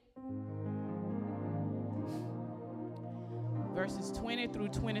verses 20 through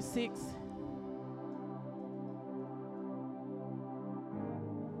 26.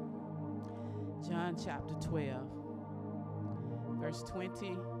 John chapter 12, verse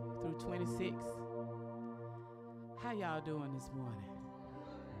 20 through 26. How y'all doing this morning?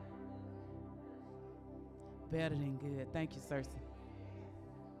 Better than good. Thank you, Cersei.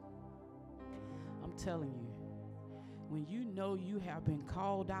 I'm telling you, when you know you have been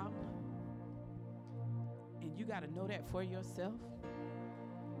called out, and you got to know that for yourself,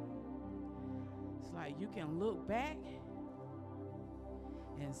 it's like you can look back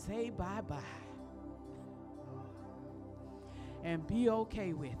and say bye-bye and be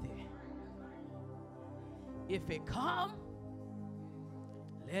okay with it. If it come,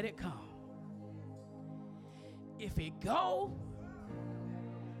 let it come. If it go,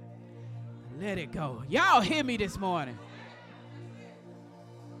 let it go. Y'all hear me this morning?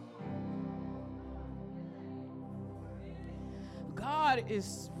 God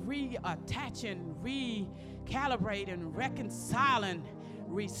is reattaching, recalibrating, reconciling,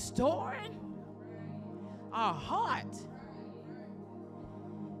 restoring our heart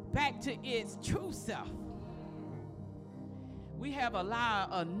back to its true self. We have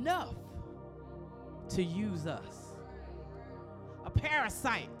allowed enough to use us, a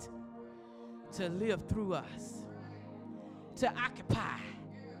parasite to live through us, to occupy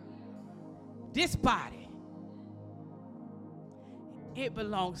this body. It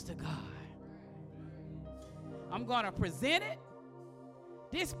belongs to God. I'm going to present it,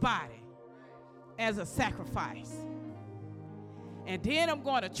 this body, as a sacrifice. And then I'm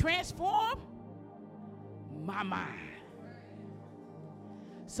going to transform my mind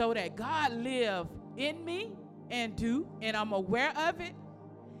so that God live in me and do, and I'm aware of it,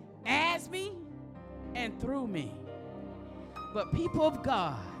 as me and through me. But people of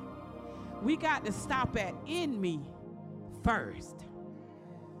God, we got to stop at in me first.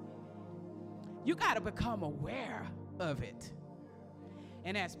 You got to become aware of it.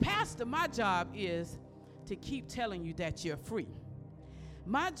 And as pastor, my job is to keep telling you that you're free.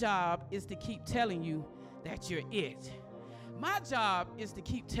 My job is to keep telling you that you're it. My job is to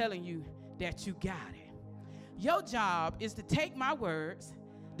keep telling you that you got it. Your job is to take my words,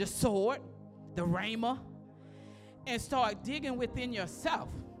 the sword, the rhema, and start digging within yourself,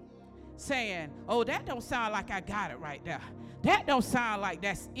 saying, oh, that don't sound like I got it right there. That don't sound like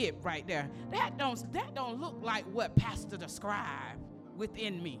that's it right there. That don't look like what pastor described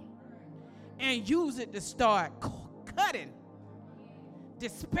within me. And use it to start cutting,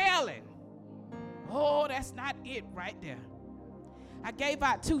 dispelling. Oh, that's not it right there. I gave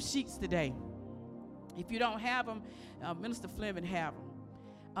out 2 sheets today. If you don't have them, Minister Fleming have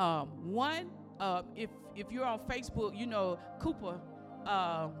them. One, if you're on Facebook, you know Cooper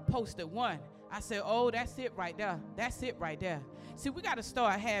posted one. I said, oh, that's it right there. That's it right there. See, we got to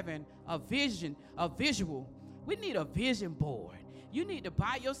start having a vision, a visual. We need a vision board. You need to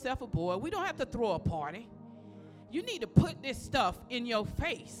buy yourself a board. We don't have to throw a party. You need to put this stuff in your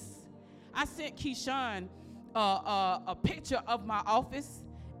face. I sent Keyshawn a picture of my office,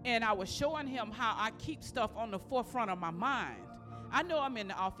 and I was showing him how I keep stuff on the forefront of my mind. I know I'm in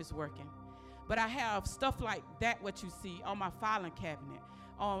the office working, but I have stuff like that, what you see on my filing cabinet,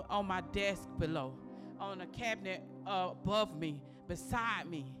 on my desk below, on a cabinet above me, beside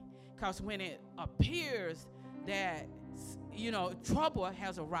me. Because when it appears that, trouble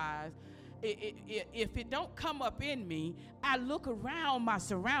has arisen, if it don't come up in me, I look around my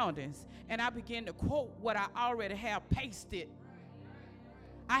surroundings and I begin to quote what I already have pasted.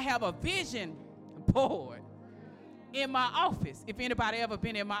 I have a vision board in my office, if anybody ever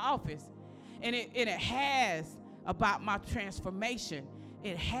been in my office. And it has about my transformation.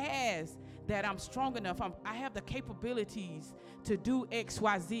 It has that I'm strong enough. I have the capabilities to do X,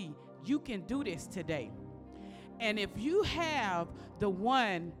 Y, Z. You can do this today. And if you have the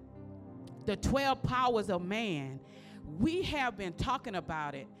 12 powers of man, we have been talking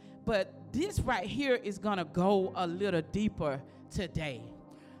about it, but this right here is going to go a little deeper today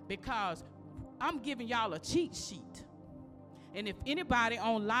because I'm giving y'all a cheat sheet. And if anybody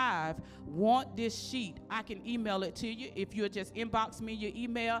on live want this sheet, I can email it to you. If you'll just inbox me your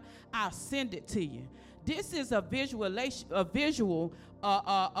email, I'll send it to you. This is a visual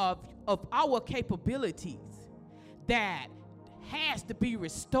of our capabilities that has to be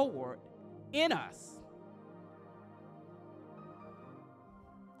restored in us.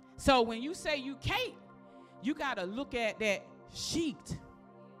 So when you say you can't, you got to look at that sheet.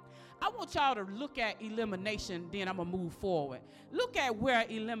 I want y'all to look at elimination, then I'm going to move forward. Look at where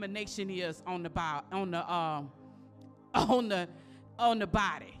elimination is on the body.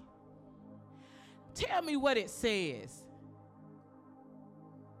 Tell me what it says.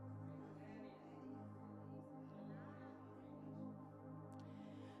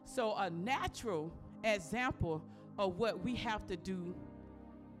 So a natural example of what we have to do,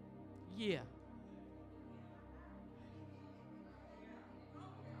 yeah.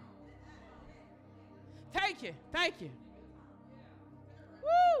 Thank you, thank you.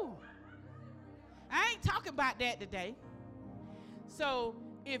 Woo! I ain't talking about that today. So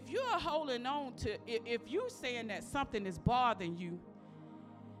if you're holding on to, if you're saying that something is bothering you,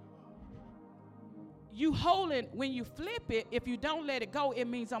 you holding, when you flip it, if you don't let it go, it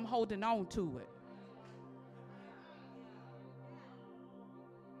means I'm holding on to it.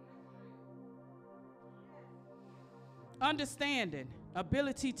 Understanding,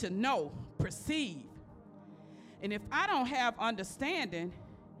 ability to know, perceive. And if I don't have understanding,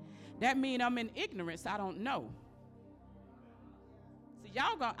 that means I'm in ignorance. I don't know. So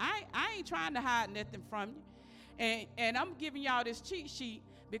y'all go, I ain't trying to hide nothing from you. And I'm giving y'all this cheat sheet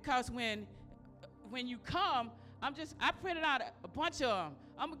because when you come, I printed out a bunch of them.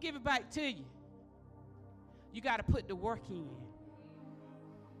 I'm going to give it back to you. You got to put the work in.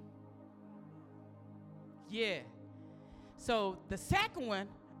 Yeah. So the second one,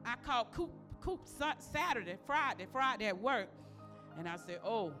 I called Coop Friday at work. And I said,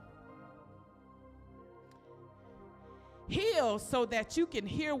 oh, heal so that you can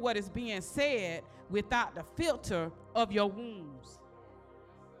hear what is being said without the filter of your wounds.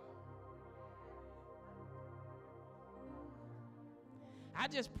 I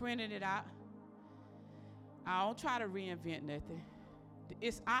just printed it out. I don't try to reinvent nothing.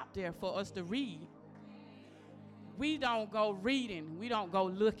 It's out there for us to read. We don't go reading. We don't go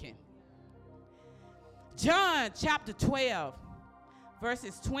looking. John chapter 12,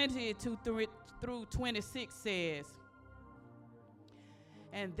 verses 22 through 26 says,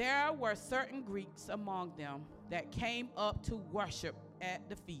 and there were certain Greeks among them that came up to worship at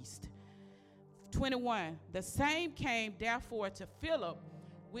the feast. 21, the same came therefore to Philip,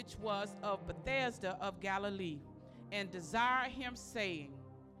 which was of Bethsaida of Galilee, and desired him, saying,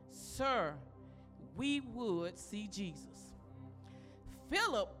 Sir, we would see Jesus.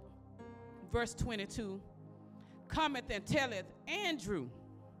 Philip, verse 22, cometh and telleth Andrew.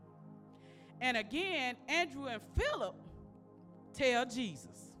 And again, Andrew and Philip tell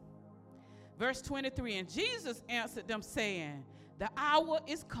Jesus. Verse 23, and Jesus answered them, saying, the hour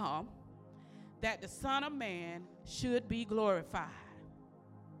is come that the Son of Man should be glorified.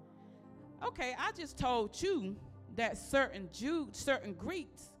 Okay, I just told you that certain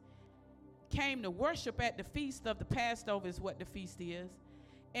Greeks came to worship at the feast of the Passover, is what the feast is.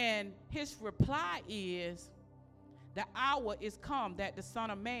 And his reply is, the hour is come that the Son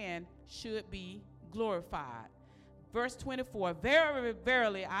of Man should be glorified. Verse 24, verily,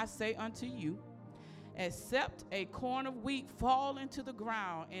 verily, I say unto you, except a corn of wheat fall into the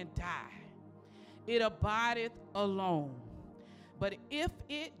ground and die, it abideth alone. But if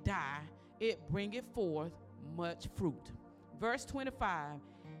it die, it bringeth forth much fruit. Verse 25,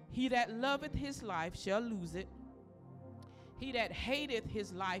 he that loveth his life shall lose it. He that hateth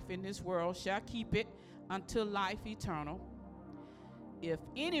his life in this world shall keep it until life eternal. If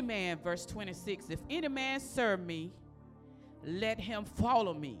any man, verse 26, if any man serve me, let him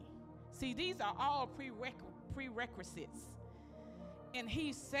follow me. See, these are all prerequisites. And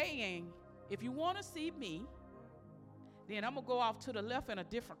he's saying, if you want to see me, then I'm going to go off to the left in a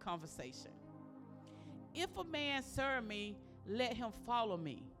different conversation. If a man serve me, let him follow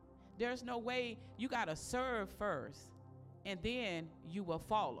me. There's no way. You got to serve first, and then you will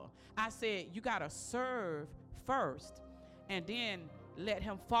follow. I said you got to serve first, and then let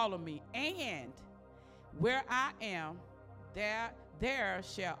him follow me. And where I am, there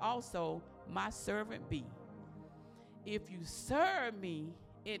shall also my servant be. If you serve me,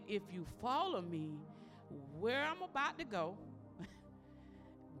 and if you follow me, where I'm about to go,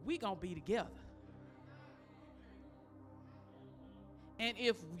 we gonna be together. And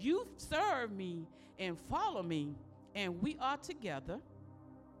if you serve me and follow me, and we are together,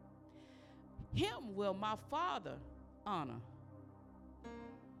 him will my Father honor.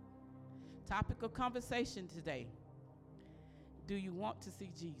 Topic of conversation today. Do you want to see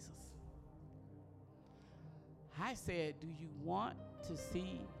Jesus? I said, do you want to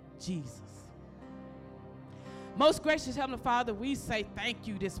see Jesus? Most gracious Heavenly Father, we say thank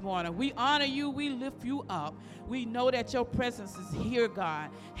you this morning. We honor you. We lift you up. We know that your presence is here, God.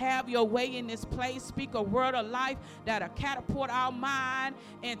 Have your way in this place. Speak a word of life that'll catapult our mind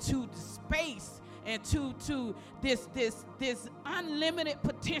into space and to this unlimited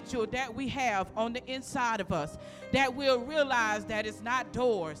potential that we have on the inside of us. That we'll realize that it's not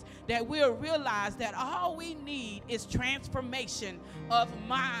doors. That we'll realize that all we need is transformation of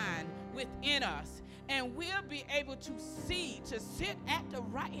mind within us. and we'll be able to sit at the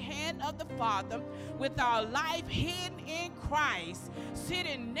right hand of the Father with our life hidden in Christ,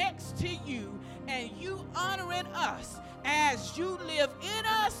 sitting next to you, and you honoring us as you live in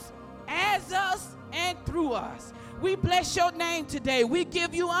us, as us, and through us. We bless your name today. We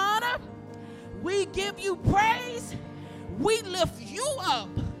give you honor. We give you praise. We lift you up.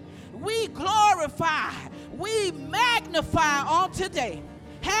 We glorify. We magnify on today.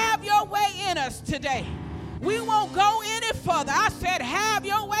 Have your way in us today. We won't go any further. I said, have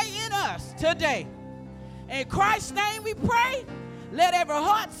your way in us today. In Christ's name we pray. Let every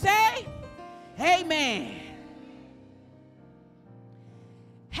heart say, amen.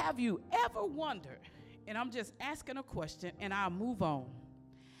 Have you ever wondered, and I'm just asking a question and I'll move on.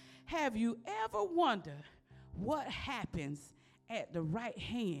 Have you ever wondered what happens at the right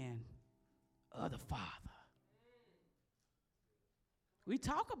hand of the Father? We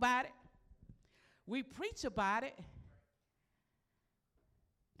talk about it. We preach about it.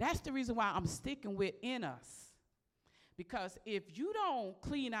 That's the reason why I'm sticking with in us. Because if you don't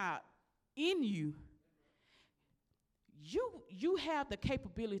clean out in you, you have the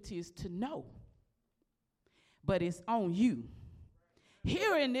capabilities to know. But it's on you.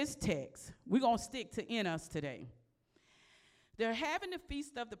 Here in this text, we're going to stick to in us today. They're having the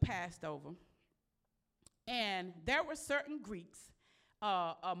feast of the Passover, and there were certain Greeks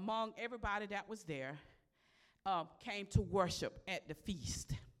among everybody that was there came to worship at the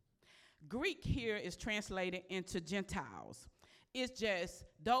feast. Greek here is translated into Gentiles. It's just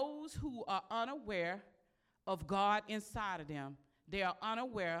those who are unaware of God inside of them. They are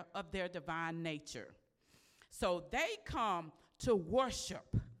unaware of their divine nature. So they come to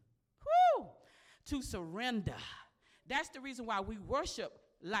worship, to surrender. That's the reason why we worship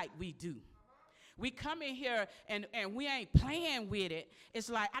like we do. We come in here and we ain't playing with it. It's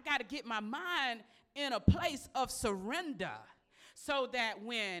like I got to get my mind in a place of surrender so that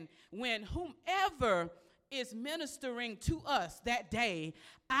when whomever is ministering to us that day,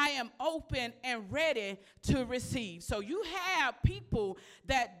 I am open and ready to receive. So you have people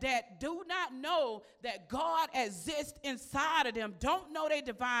that do not know that God exists inside of them, don't know their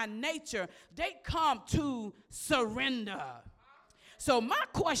divine nature. They come to surrender. So my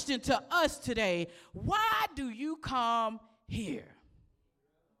question to us today, why do you come here?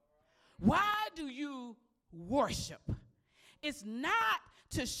 Why do you worship? It's not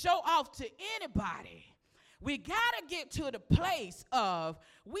to show off to anybody. We got to get to the place of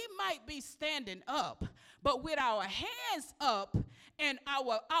we might be standing up, but with our hands up and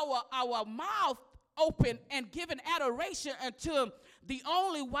our mouth open and giving adoration unto the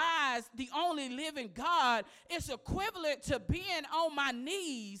only wise, the only living God, it's equivalent to being on my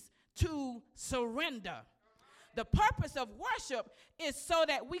knees to surrender. The purpose of worship is so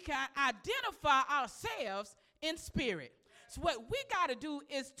that we can identify ourselves in spirit. So what we got to do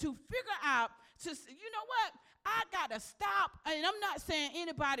is to figure out, you know what? I got to stop, and I'm not saying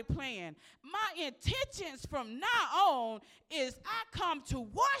anybody playing. My intentions from now on is I come to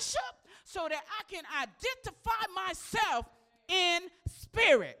worship so that I can identify myself in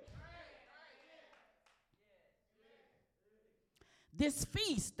spirit. This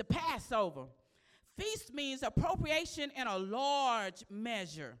feast, the Passover, feast means appropriation in a large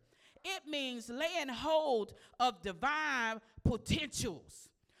measure. It means laying hold of divine potentials.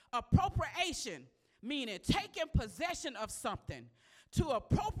 Appropriation, meaning taking possession of something. To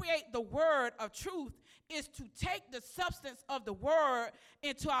appropriate the word of truth is to take the substance of the word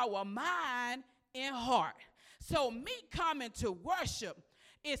into our mind and heart. So me coming to worship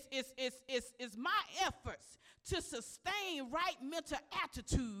is my efforts to sustain right mental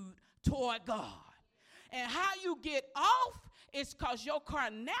attitude toward God. And how you get off is because your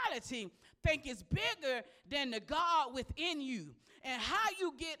carnality think it's bigger than the God within you. And how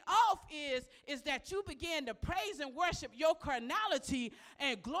you get off is that you begin to praise and worship your carnality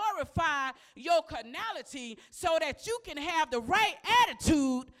and glorify your carnality so that you can have the right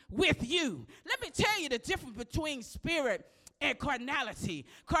attitude with you. Let me tell you the difference between spirit and carnality.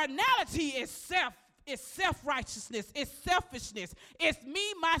 Carnality is self-righteousness. It's selfishness. It's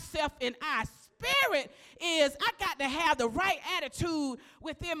me, myself, and I. Spirit is I got to have the right attitude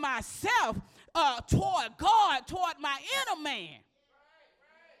within myself toward God, toward my inner man.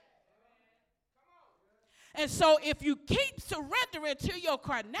 And so if you keep surrendering to your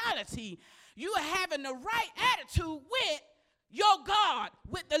carnality, you are having the right attitude with your God,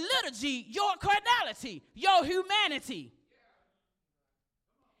 with the liturgy, your carnality, your humanity.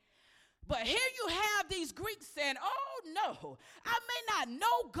 But here you have these Greeks saying, oh, no, I may not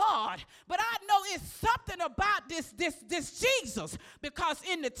know God, but I know it's something about this Jesus. Because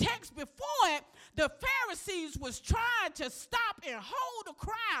in the text before it, the Pharisees was trying to stop and hold the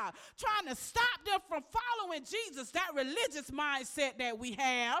crowd, trying to stop them from following Jesus, that religious mindset that we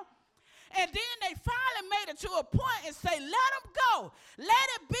have. And then they finally made it to a point and say, let them go. Let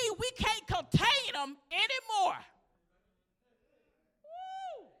it be. We can't contain them anymore.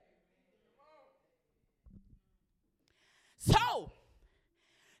 Woo. So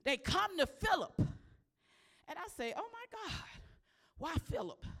they come to Philip. And I say, oh, my God, why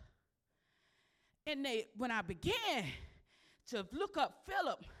Philip? And when I began to look up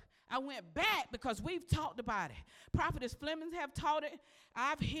Philip, I went back because we've talked about it. Prophetess Fleming have taught it.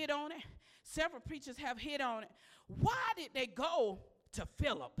 I've hit on it. Several preachers have hit on it. Why did they go to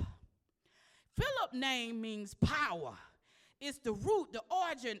Philip? Philip's name means power. It's the root, the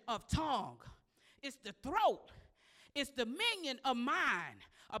origin of tongue. It's the throat. It's dominion of mind,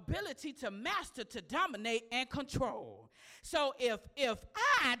 ability to master, to dominate, and control. So if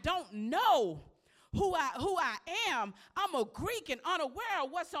I don't know who I am, I'm a Greek and unaware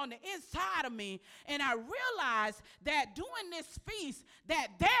of what's on the inside of me. And I realize that during this feast, that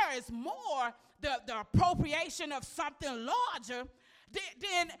there is more, the appropriation of something larger,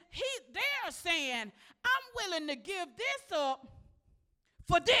 then they're saying, I'm willing to give this up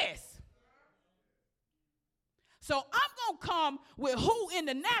for this. So I'm going to come with who in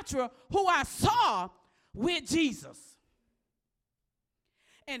the natural, who I saw with Jesus.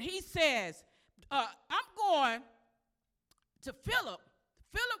 And he says, I'm going to Philip.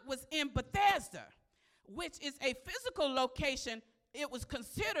 Philip was in Bethesda, which is a physical location. It was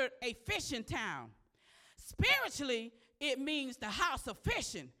considered a fishing town. Spiritually, it means the house of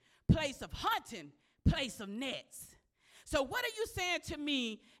fishing, place of hunting, place of nets. So what are you saying to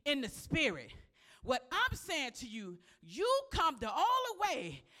me in the spirit? What I'm saying to you, you come the only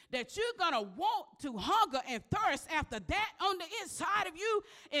way that you're going to want to hunger and thirst after that on the inside of you.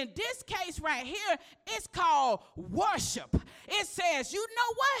 In this case right here, it's called worship. It says, you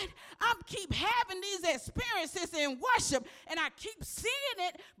know what? I keep having these experiences in worship, and I keep seeing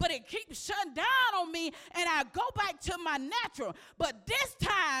it, but it keeps shutting down on me, and I go back to my natural. But this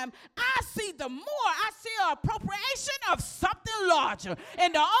time, I see I see an appropriation of something larger.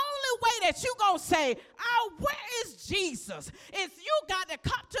 And the only way that you're going to say, oh, where is Jesus? Is you got to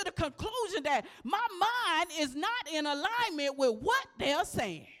come to the conclusion that my mind is not in alignment with what they're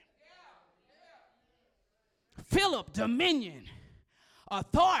saying. Philip, dominion,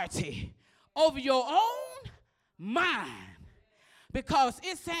 authority over your own mind, because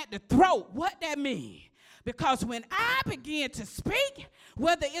it's at the throat. What that means? Because when I begin to speak,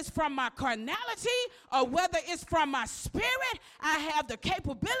 whether it's from my carnality or whether it's from my spirit, I have the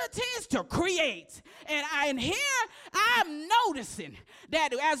capabilities to create. And here I'm noticing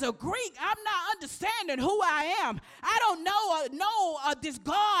that as a Greek, I'm not understanding who I am. I don't know this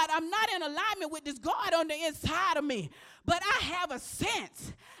God. I'm not in alignment with this God on the inside of me. But I have a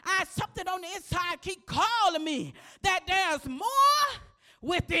sense. Something on the inside keep calling me that there's more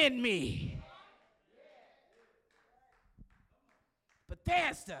within me.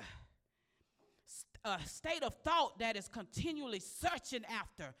 Bethesda, a state of thought that is continually searching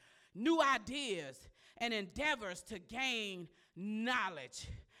after new ideas and endeavors to gain knowledge.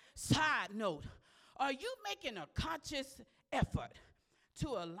 Side note, are you making a conscious effort to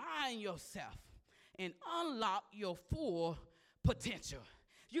align yourself and unlock your full potential?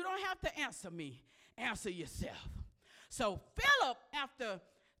 You don't have to answer me. Answer yourself. So Philip, after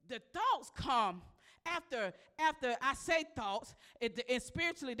the thoughts come, after I say thoughts, and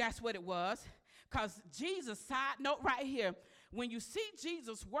spiritually that's what it was. Because Jesus, side note right here, when you see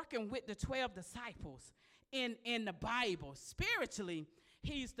Jesus working with the 12 disciples in the Bible, spiritually,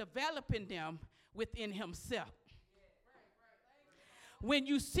 he's developing them within himself. When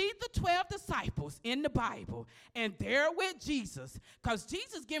you see the 12 disciples in the Bible and they're with Jesus, because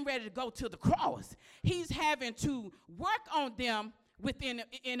Jesus getting ready to go to the cross, he's having to work on them within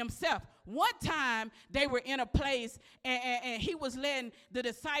himself. One time they were in a place and he was letting the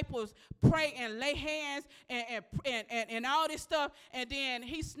disciples pray and lay hands and all this stuff, and then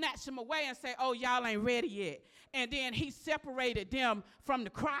he snatched them away and said, oh, y'all ain't ready yet. And then he separated them from the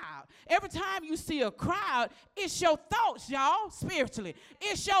crowd. Every time you see a crowd, it's your thoughts, y'all, spiritually.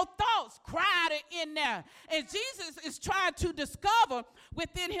 It's your thoughts crowded in there. And Jesus is trying to discover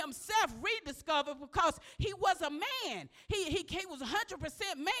within himself, rediscover, because he was a man. He was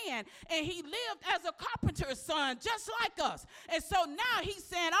 100% man, and he lived as a carpenter's son, just like us. And so now he's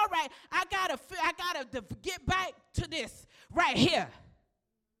saying, all right, I gotta get back to this right here.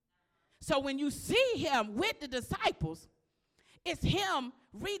 So when you see him with the disciples, it's him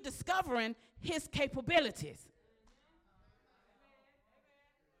rediscovering his capabilities.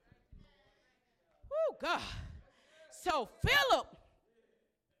 Oh, God. So Philip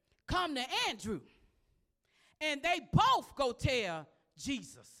come to Andrew, and they both go tell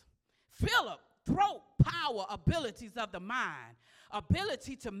Jesus. Philip, throat, power, abilities of the mind,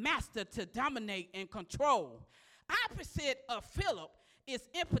 ability to master, to dominate, and control. Opposite of Philip is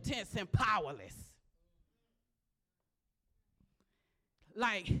impotence and powerless.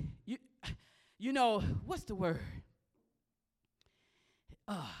 Like, you know, what's the word?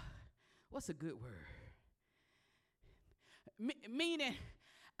 What's a good word? Meaning,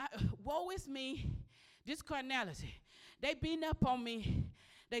 woe is me, this carnality. They beating up on me.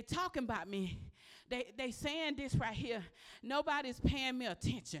 They talking about me. They saying this right here. Nobody's paying me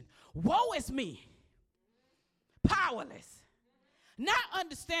attention. Woe is me. Powerless. Not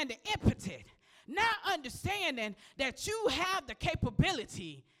understanding, impotent. Not understanding that you have the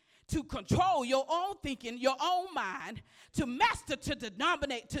capability to control your own thinking, your own mind, to master, to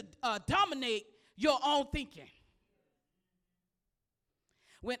dominate your own thinking.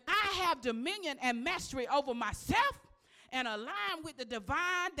 When I have dominion and mastery over myself and align with the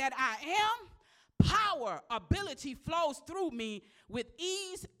divine that I am, power, ability flows through me with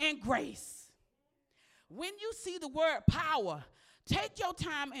ease and grace. When you see the word power, take your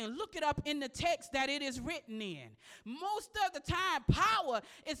time and look it up in the text that it is written in. Most of the time, power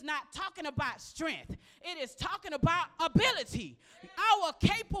is not talking about strength. It is talking about ability, our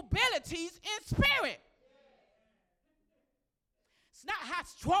capabilities in spirit. It's not how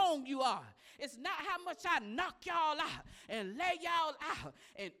strong you are. It's not how much I knock y'all out and lay y'all out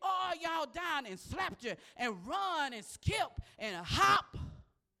and all y'all down and slap you and run and skip and hop.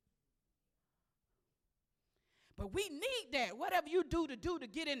 But we need that, whatever you do to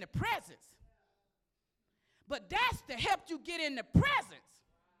get in the presence. But that's to help you get in the presence.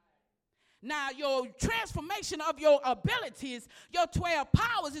 Now, your transformation of your abilities, your 12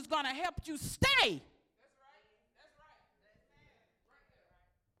 powers is going to help you stay.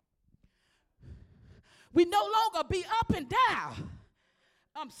 We no longer be up and down.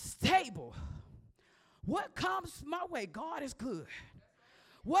 I'm stable. What comes my way, God is good.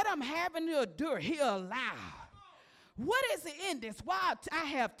 What I'm having to endure, he'll allow. What is it in this? Why I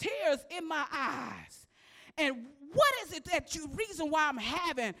have tears in my eyes? And what is it reason why I'm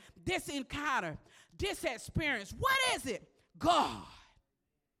having this encounter, this experience? What is it? God.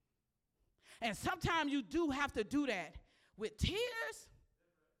 And sometimes you do have to do that with tears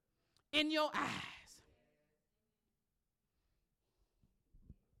in your eyes.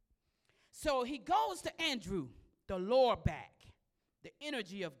 So he goes to Andrew, the lower back, the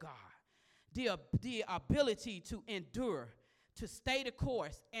energy of God, the ability to endure, to stay the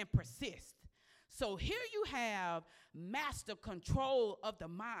course and persist. So here you have master control of the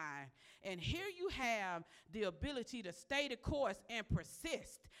mind, and here you have the ability to stay the course and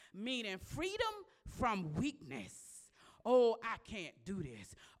persist, meaning freedom from weakness. Oh, I can't do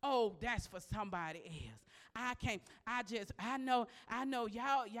this. Oh, that's for somebody else. I can't. I know,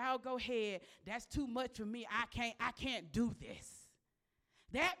 y'all go ahead. That's too much for me. I can't do this.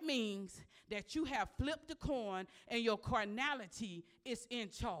 That means that you have flipped the coin and your carnality is in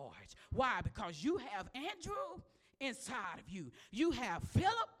charge. Why? Because you have Andrew inside of you. You have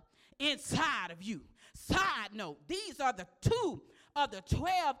Philip inside of you. Side note, these are the two of the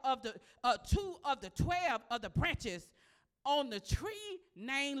 12 of the branches on the tree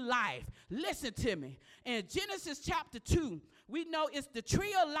named life. Listen to me. In Genesis chapter 2, we know it's the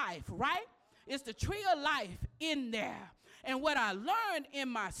tree of life, right? It's the tree of life in there. And what I learned in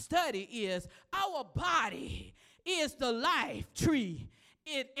my study is our body is the life tree.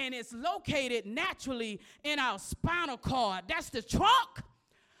 And it's located naturally in our spinal cord. That's the trunk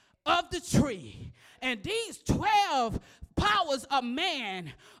of the tree. And these 12 powers of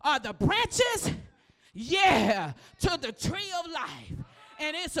man are the branches, to the tree of life.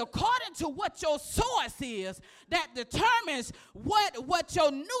 And it's according to what your source is that determines what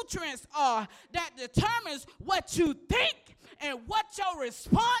your nutrients are, that determines what you think and what your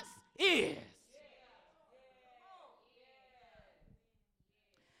response is.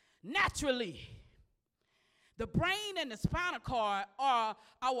 Naturally, the brain and the spinal cord are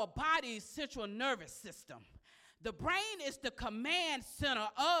our body's central nervous system. The brain is the command center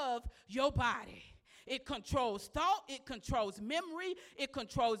of your body. It controls thought, it controls memory, it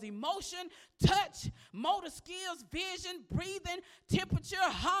controls emotion, touch, motor skills, vision, breathing, temperature,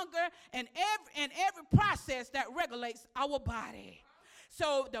 hunger, and every process that regulates our body.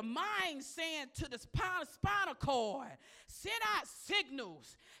 So the mind saying to the spinal cord, send out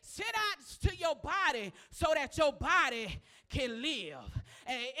signals, send out to your body so that your body can live.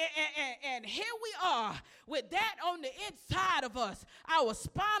 And here we are with that on the inside of us, our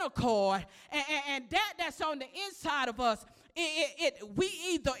spinal cord, and that's on the inside of us. It's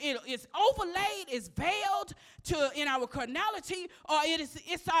overlaid, it's veiled in our carnality, or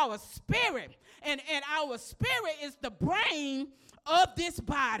it's our spirit. And our spirit is the brain of this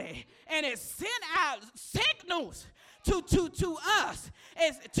body, and it sent out signals to us,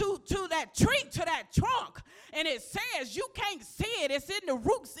 it's to that tree, to that trunk, and it says you can't see it. It's in the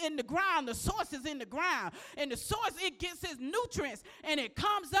roots in the ground. The source is in the ground, and the source, it gets its nutrients, and it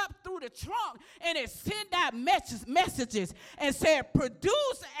comes up through the trunk, and it sends out messages and said,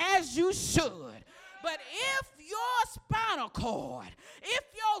 produce as you should. But if your spinal cord, if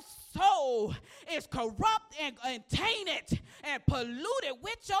your soul is corrupt and tainted and polluted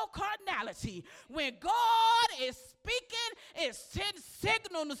with your carnality, when God is speaking, it sends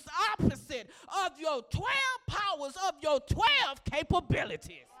signals opposite of your 12 powers, of your 12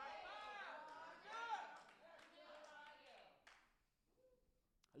 capabilities.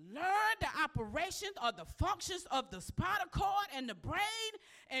 Learn the operations or the functions of the spinal cord and the brain,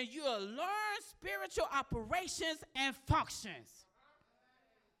 and you'll learn spiritual operations and functions.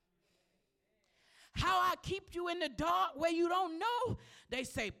 How I keep you in the dark where you don't know? They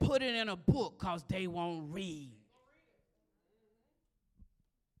say put it in a book because they won't read.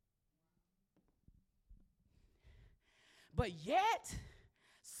 But yet,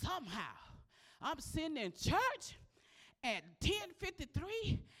 somehow, I'm sitting in church at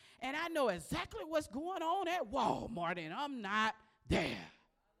 10:53, and I know exactly what's going on at Walmart, and I'm not there.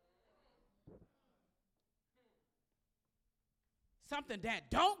 Something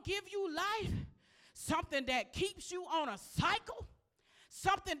that don't give you life, something that keeps you on a cycle,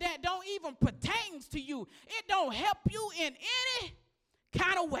 something that don't even pertains to you. It don't help you in any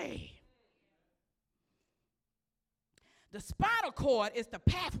kind of way. The spinal cord is the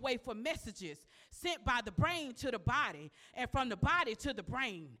pathway for messages sent by the brain to the body and from the body to the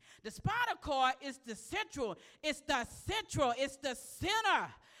brain. The spinal cord is the center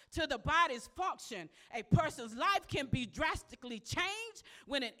to the body's function. A person's life can be drastically changed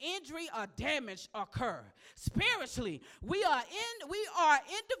when an injury or damage occur. Spiritually, we are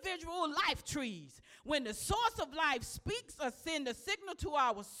individual life trees. When the source of life speaks or sends a signal to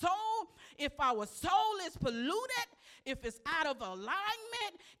our soul, if our soul is polluted, if it's out of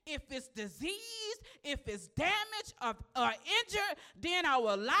alignment, if it's diseased, if it's damaged or injured, then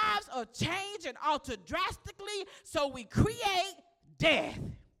our lives are changed and altered drastically, so we create death.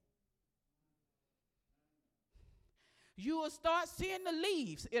 You will start seeing the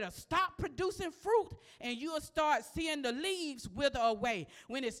leaves. It'll stop producing fruit, and you will start seeing the leaves wither away.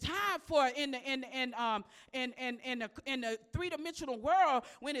 When it's time for in the three-dimensional world,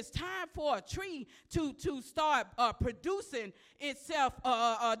 when it's time for a tree to start producing itself,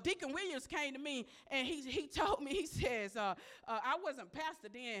 Deacon Williams came to me and he told me, he says, I wasn't pastor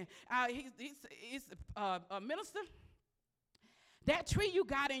then. He's a minister. That tree you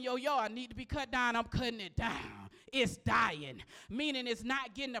got in your yard need to be cut down. I'm cutting it down. It's dying, meaning it's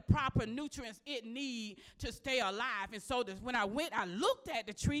not getting the proper nutrients it needs to stay alive. And so when I looked at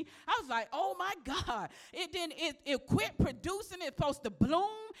the tree, I was like, oh my God, it quit producing. It's supposed to bloom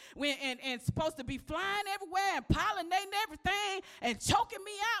and supposed to be flying everywhere and pollinating everything and choking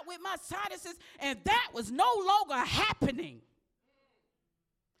me out with my sinuses, and that was no longer happening.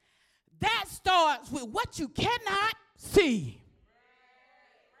 That starts with what you cannot see.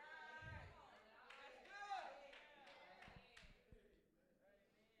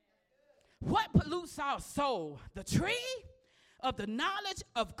 What pollutes our soul? The tree of the knowledge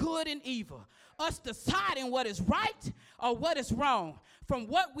of good and evil. Us deciding what is right or what is wrong from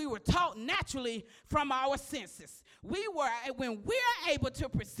what we were taught naturally from our senses. When we're able to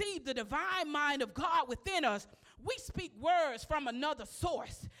perceive the divine mind of God within us, we speak words from another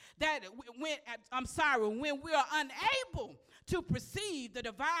source. When we are unable to perceive the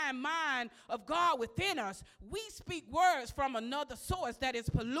divine mind of God within us, we speak words from another source that is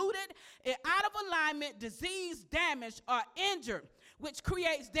polluted, out of alignment, diseased, damaged, or injured, which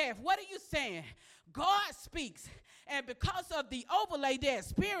creates death. What are you saying? God speaks. And because of the overlay their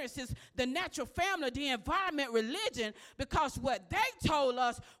experiences, the natural family, the environment, religion, because what they told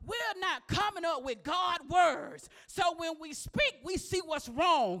us, we're not coming up with God words. So when we speak, we see what's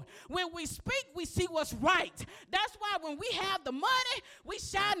wrong. When we speak, we see what's right. That's why when we have the money, we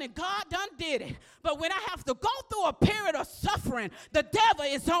shine and God done did it. But when I have to go through a period of suffering, the devil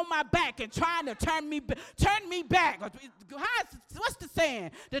is on my back and trying to turn me back. What's the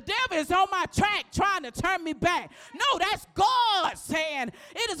saying? The devil is on my track trying to turn me back. No, that's God saying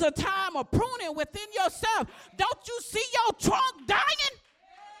it is a time of pruning within yourself. Don't you see your trunk dying?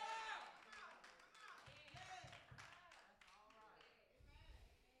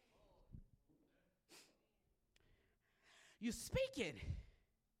 You speak it.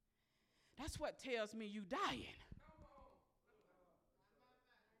 That's what tells me you dying.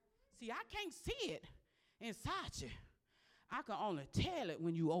 See, I can't see it inside you. I can only tell it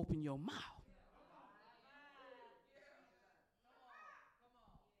when you open your mouth.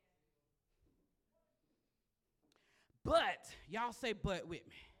 But, y'all say but with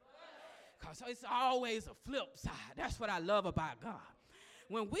me. Because it's always a flip side. That's what I love about God.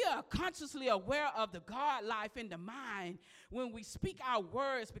 When we are consciously aware of the God life in the mind, when we speak, our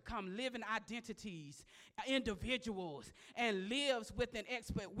words become living identities, individuals, and lives with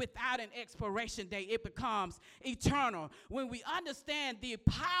without an expiration date. It becomes eternal. When we understand the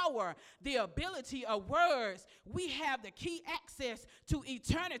power, the ability of words, we have the key access to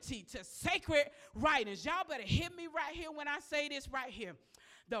eternity, to sacred writings. Y'all better hear me right here when I say this right here.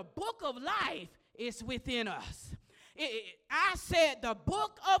 The book of life is within us. I said the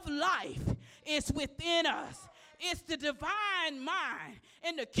book of life is within us. It's the divine mind.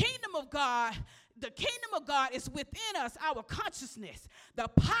 In the kingdom of God is within us, our consciousness, the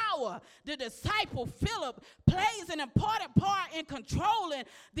power. The disciple Philip plays an important part in controlling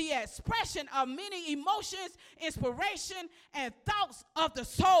the expression of many emotions, inspiration, and thoughts of the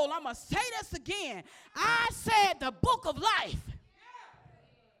soul. I'm going to say this again. I said the book of life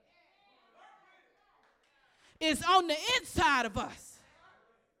is on the inside of us.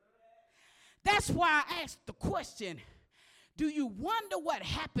 That's why I asked the question, do you wonder what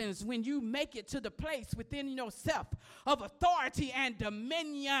happens when you make it to the place within yourself of authority and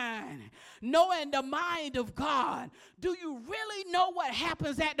dominion, knowing the mind of God? Do you really know what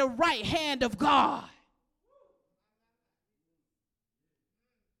happens at the right hand of God?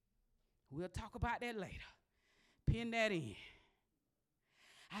 We'll talk about that later. Pin that in.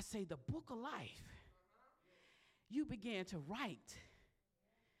 I say the book of life. You began to write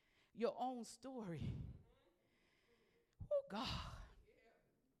your own story. Oh, God.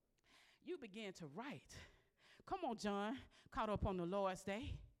 You began to write. Come on, John. Caught up on the Lord's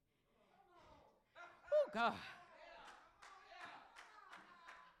Day. Oh, God.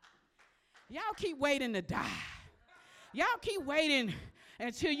 Y'all keep waiting to die. Y'all keep waiting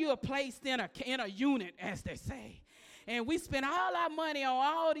until you are placed in a unit, as they say. And we spend all our money on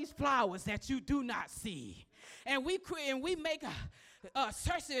all these flowers that you do not see. And we make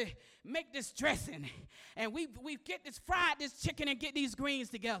make this dressing, and we get this chicken and get these greens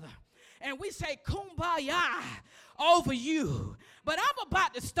together, and we say kumbaya over you. But I'm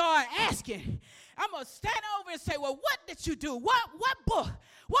about to start asking. I'm gonna stand over and say, well, what did you do? What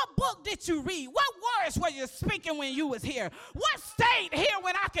book did you read? What words were you speaking when you was here? What stayed here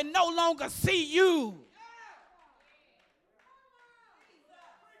when I can no longer see you?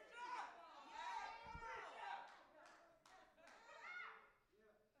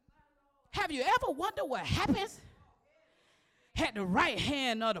 Have you ever wondered what happens at the right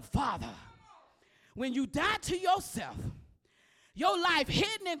hand of the Father? When you die to yourself, your life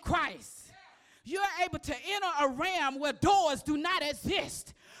hidden in Christ, you're able to enter a realm where doors do not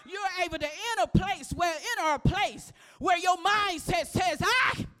exist. You're able to enter a place where your mindset says,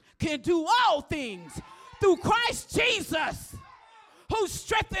 I can do all things through Christ Jesus, who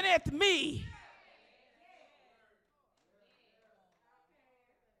strengtheneth me.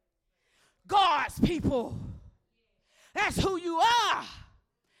 God's people. That's who you are.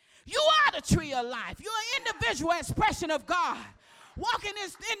 You are the tree of life. You're an individual expression of God. Walking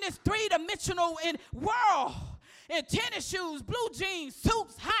in this three-dimensional world. In tennis shoes, blue jeans,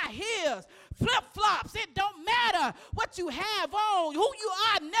 suits, high heels, flip-flops. It don't matter what you have on. Who you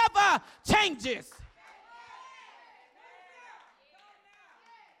are never changes.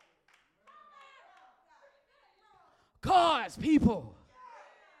 God's people.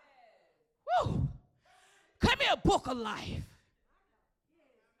 Woo. Come here, book of life.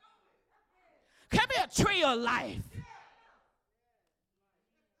 Come here, tree of life.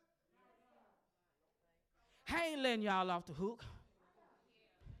 I ain't letting y'all off the hook.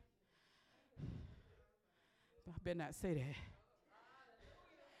 better not say that.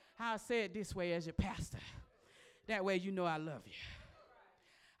 I'll say it this way as your pastor. That way you know I love you.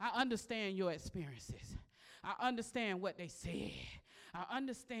 I understand your experiences. I understand what they said. I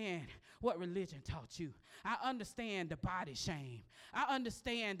understand what religion taught you. I understand the body shame. I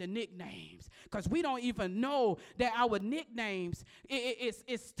understand the nicknames, because we don't even know that our nicknames,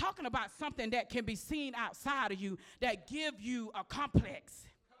 it's talking about something that can be seen outside of you that give you a complex.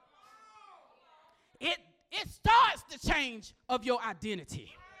 It starts the change of your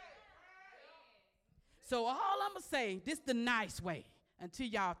identity. So all I'm going to say, this is the nice way, until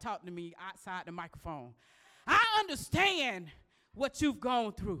y'all talk to me outside the microphone. I understand what you've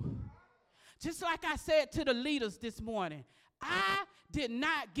gone through. Just like I said to the leaders this morning, I did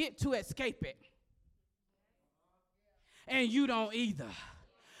not get to escape it. And you don't either.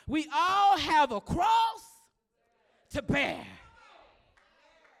 We all have a cross to bear.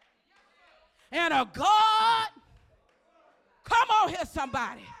 And a God, come on here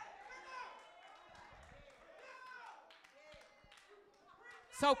somebody.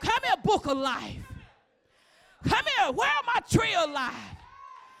 So come here, book of life. Come here, where am my tree of life?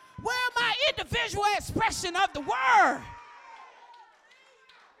 Where am my individual expression of the word?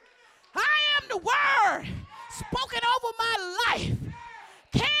 I am the word spoken over my life.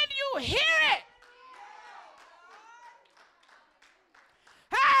 Can you hear it?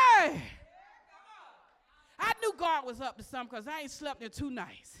 Hey! I knew God was up to something because I ain't slept in 2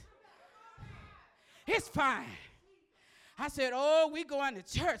 nights. It's fine. I said, oh, we going to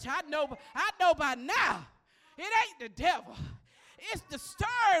church. I know by now. It ain't the devil. It's the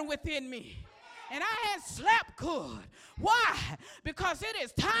stirring within me. And I hadn't slept good. Why? Because it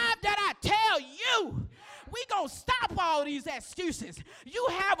is time that I tell you, we going to stop all these excuses. You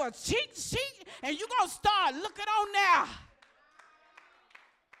have a cheat sheet, and you're going to start looking on now.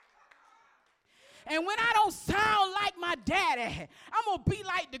 And when I don't sound like my daddy, I'm going to be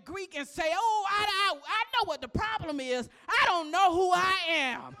like the Greek and say, oh, I know what the problem is. I don't know who I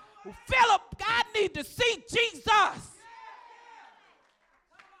am. Philip, I need to see Jesus.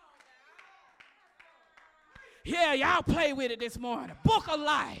 Yeah, y'all play with it this morning. Book of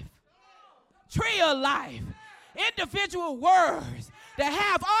life, tree of life, individual words that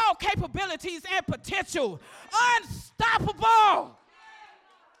have all capabilities and potential. Unstoppable.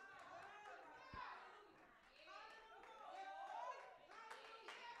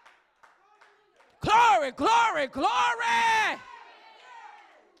 Glory, glory, glory.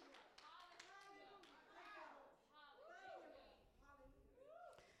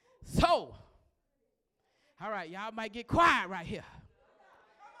 So, all right, y'all might get quiet right here.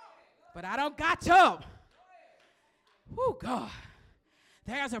 But I don't got to. Oh, God.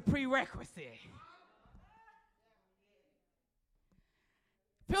 There's a prerequisite.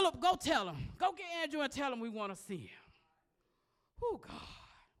 Philip, go tell him. Go get Andrew and tell him we want to see him. Oh, God.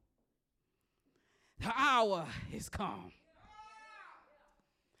 The hour is come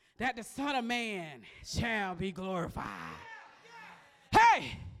that the Son of Man shall be glorified.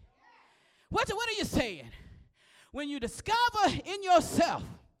 Hey, what are you saying? When you discover in yourself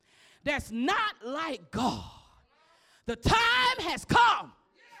that's not like God, the time has come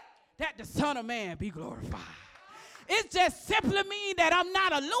that the Son of Man be glorified. It just simply means that I'm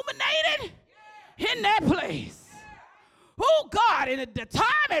not illuminated in that place. Oh, God, and the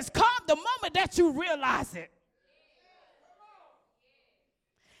time has come the moment that you realize it.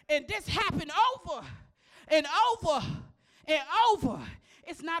 And this happened over and over and over.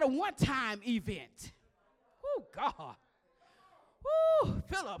 It's not a one-time event. Oh, God. Oh,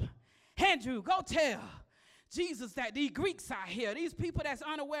 Philip, Andrew, go tell Jesus that these Greeks out here, these people that's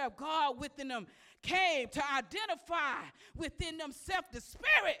unaware of God within them, came to identify within themselves the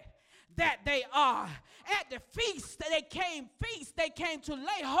spirit that they are. At the feast, they came to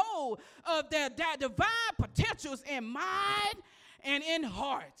lay hold of their divine potentials in mind and in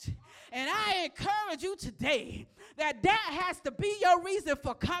heart. And I encourage you today that has to be your reason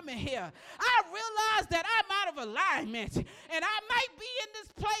for coming here. I realize that I'm out of alignment, and I might be in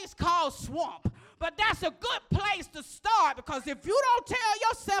this place called swamp, but that's a good place to start, because if you don't tell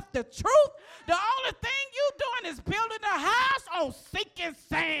yourself the truth, the only thing you're doing is building a house on sinking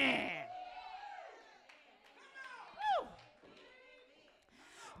sand.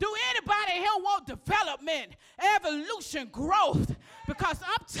 Do anybody here want development, evolution, growth? Because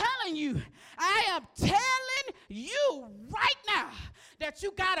I'm telling you, I am telling you right now that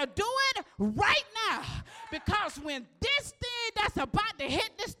you got to do it right now. Because when this thing that's about to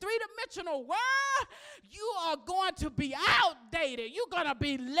hit this three-dimensional world, you are going to be outdated. You're going to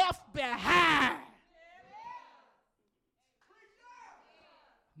be left behind.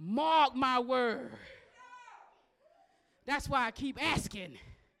 Mark my word. That's why I keep asking.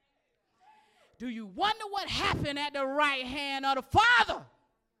 Do you wonder what happened at the right hand of the Father?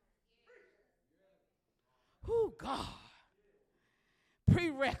 Oh, God.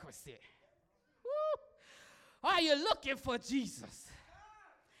 Prerequisite. Woo. Are you looking for Jesus?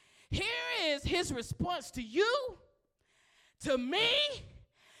 Here is his response to you, to me,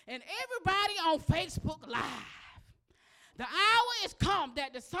 and everybody on Facebook Live. The hour is come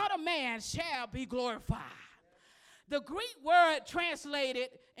that the Son of Man shall be glorified. The Greek word translated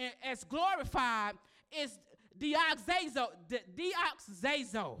as glorified is doxazo.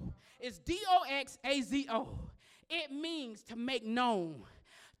 It's D-O-X-A-Z-O. It means to make known,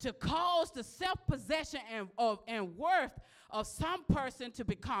 to cause the self-possession and worth of some person to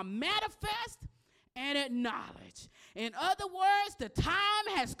become manifest and acknowledged. In other words, the time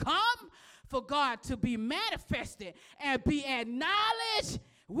has come for God to be manifested and be acknowledged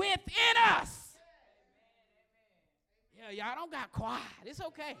within us. Yeah, y'all don't got quiet. It's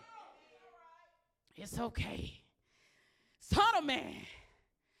okay. It's okay. Son of Man,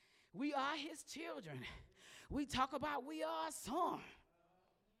 we are his children. We talk about we are a son.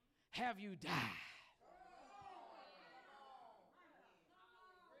 Have you died?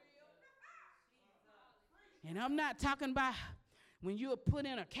 And I'm not talking about when you are put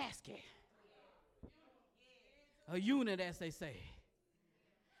in a casket, a unit, as they say.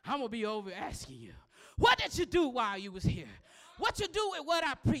 I'm going to be over asking you, what did you do while you was here? What you do with what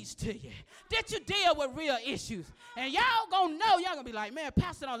I preached to you? Did you deal with real issues? And y'all going to know, y'all going to be like, man,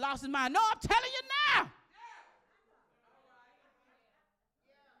 Pastor done lost his mind. No, I'm telling you now.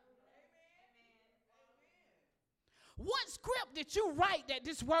 What script did you write that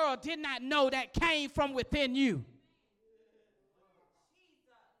this world did not know that came from within you?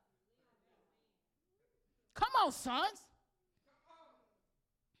 Come on, sons.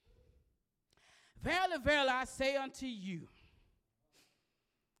 Verily, verily, I say unto you,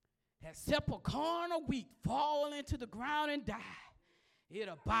 except a corn of wheat fall into the ground and die, it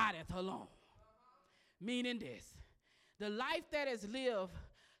abideth alone. Meaning this, the life that is lived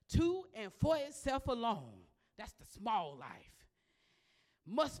to and for itself alone, that's the small life,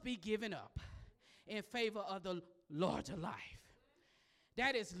 must be given up in favor of the larger life.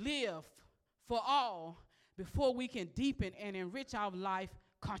 That is lived for all before we can deepen and enrich our life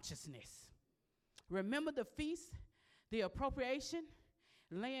consciousness. Remember the feast, the appropriation,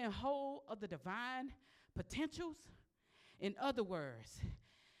 laying hold of the divine potentials? In other words,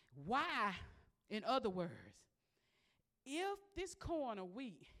 if this corn of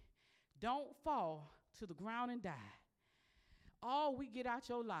wheat don't fall to the ground and die, all we get out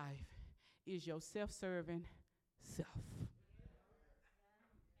your life is your self-serving self.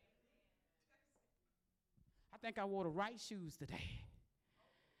 I think I wore the right shoes today.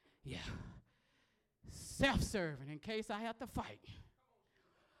 Yeah. Self-serving in case I have to fight.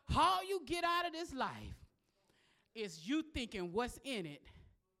 All you get out of this life is you thinking what's in it.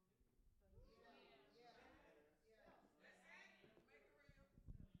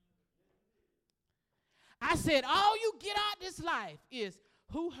 I said all you get out of this life is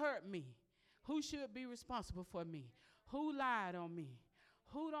who hurt me, who should be responsible for me, who lied on me,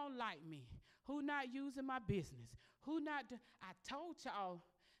 who don't like me, who not using my business, who not I told y'all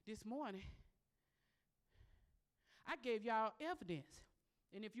this morning, I gave y'all evidence.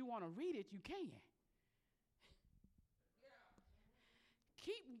 And if you want to read it, you can.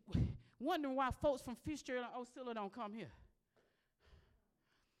 Keep wondering why folks from Fitzgerald and Osceola don't come here.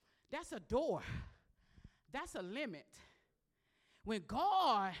 That's a door. That's a limit. When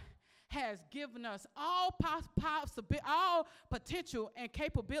God has given us all potential and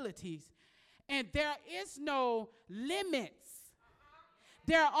capabilities, and there is no limits.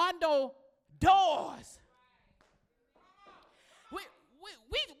 There are no doors.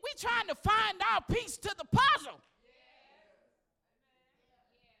 We trying to find our piece to the puzzle.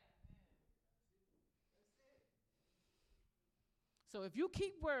 So if you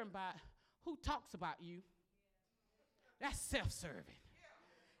keep worrying about who talks about you, that's self-serving.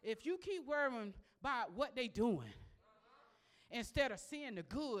 If you keep worrying about what they doing, instead of seeing the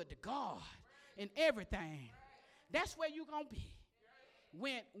good, the God, in everything, that's where you're going to be.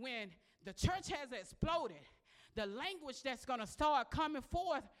 When the church has exploded, the language that's going to start coming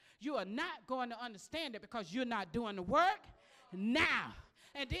forth, you are not going to understand it because you're not doing the work now.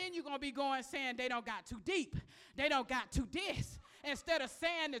 And then you're going to be going saying they don't got too deep. They don't got too this. Instead of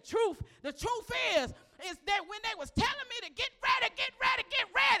saying the truth is that when they was telling me to get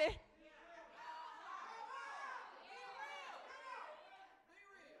ready,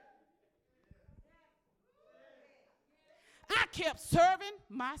 I kept serving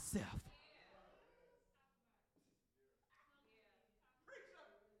myself.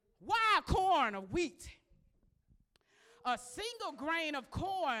 a corn of wheat. A single grain of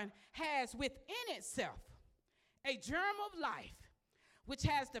corn has within itself a germ of life, which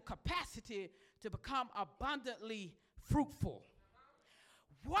has the capacity to become abundantly fruitful.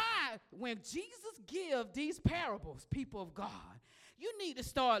 Why, when Jesus gives these parables, people of God, you need to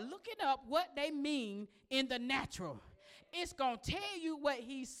start looking up what they mean in the natural. It's going to tell you what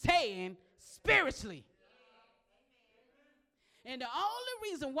he's saying spiritually. And the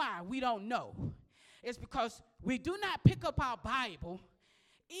only reason why we don't know is because we do not pick up our Bible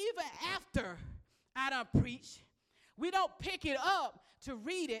even after I done preach. We don't pick it up to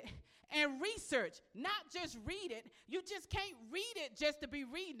read it and research. Not just read it. You just can't read it just to be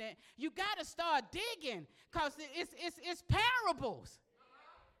reading it. You got to start digging because it's parables.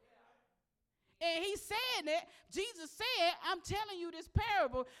 And he said it. Jesus said, I'm telling you this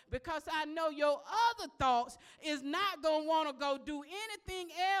parable because I know your other thoughts is not going to want to go do anything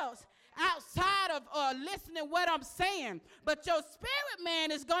else outside of listening what I'm saying. But your spirit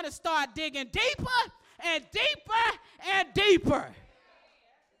man is going to start digging deeper and deeper and deeper.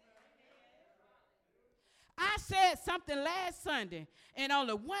 I said something last Sunday, and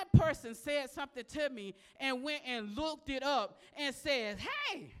only one person said something to me and went and looked it up and said,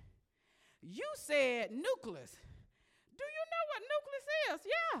 hey, you said nucleus. Do you know what nucleus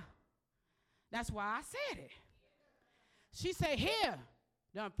is? Yeah. That's why I said it. She said, here,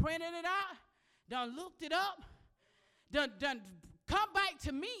 done printed it out, done looked it up, done come back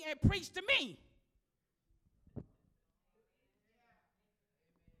to me and preach to me.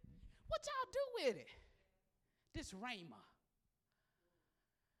 What y'all do with it? This rhema.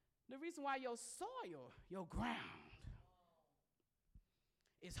 The reason why your soil, your ground,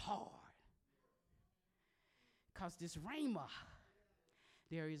 is hard. Because this rhema,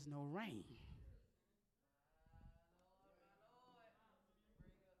 there is no rain.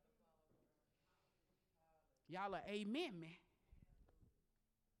 Y'all are amen me.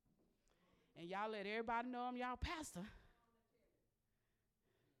 And y'all let everybody know I'm y'all pastor.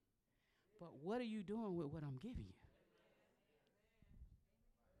 But what are you doing with what I'm giving you?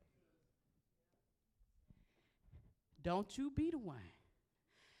 Don't you be the one.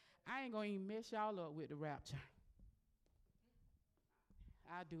 I ain't going to even mess y'all up with the rapture.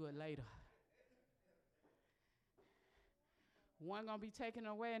 I'll do it later. One going to be taken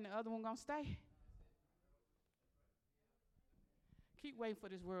away and the other one going to stay. Keep waiting for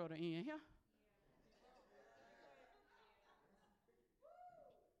this world to end here.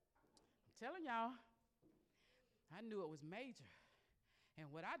 Telling y'all, I knew it was major.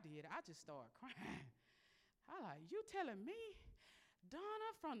 And what I did, I just started crying. I like, you telling me, Donna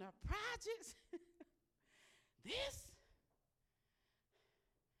from the projects, this?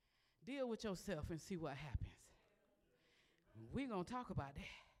 Deal with yourself and see what happens. We're going to talk about that.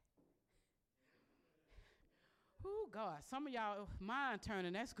 Oh, God, some of y'all mind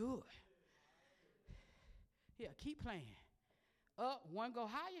turning, that's good. Here, keep playing. Up, one go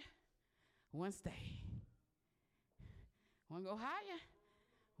higher. One stay. One go higher,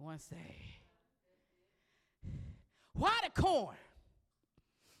 one stay. Why the corn?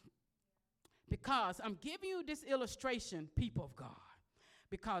 Because I'm giving you this illustration, people of God,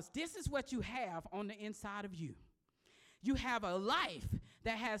 because this is what you have on the inside of you. You have a life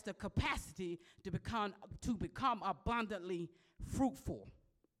that has the capacity to become abundantly fruitful.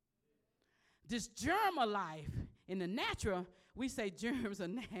 This germ of life, in the natural, we say germs are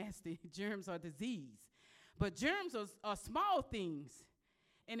nasty, germs are disease. But germs are small things.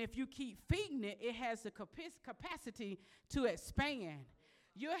 And if you keep feeding it, it has the capacity to expand.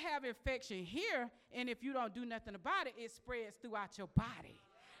 You'll have infection here, and if you don't do nothing about it, it spreads throughout your body.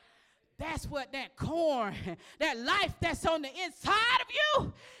 That's what that corn, that life that's on the inside of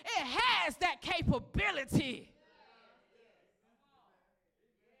you, it has that capability.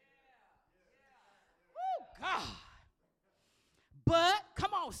 Oh, God. But,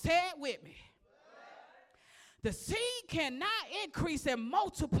 come on, say it with me. The seed cannot increase and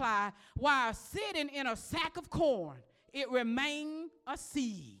multiply while sitting in a sack of corn. It remains a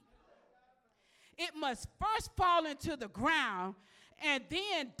seed. It must first fall into the ground and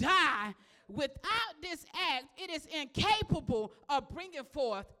then die. Without this act, it is incapable of bringing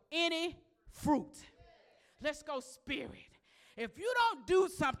forth any fruit. Let's go spirit. If you don't do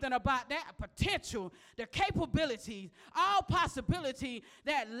something about that potential, the capabilities, all possibility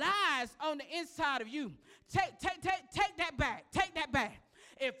that lies on the inside of you, take that back. Take that back.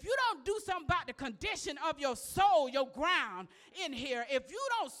 If you don't do something about the condition of your soul, your ground in here, if you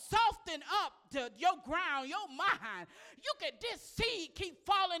don't soften up to your ground, your mind, this seed keep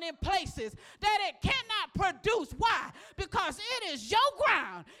falling in places that it cannot produce. Why? Because it is your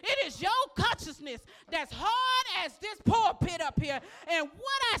ground. It is your consciousness that's hard as this pulpit up here. And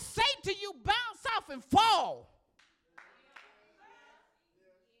what I say to you, bounce off and fall.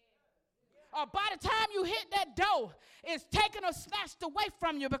 Or by the time you hit that door, it's taken or snatched away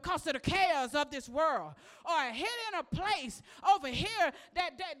from you because of the cares of this world. Or hitting a place over here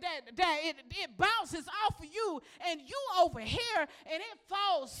that it bounces off of you, and you over here, and it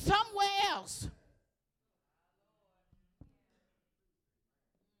falls somewhere else.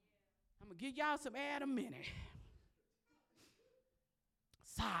 I'm going to give y'all some air in a minute.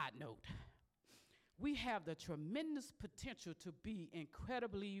 Side note. We have the tremendous potential to be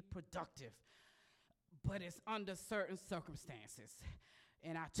incredibly productive, but it's under certain circumstances.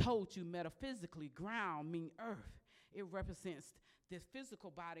 And I told you metaphysically, ground means earth. It represents this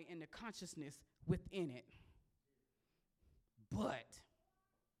physical body and the consciousness within it. But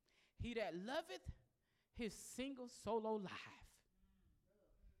he that loveth his single solo life,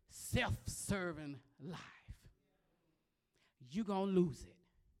 self-serving life, you're going to lose it.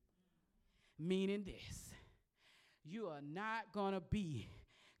 Meaning this, you are not going to be,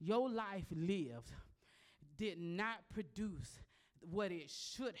 your life lived did not produce what it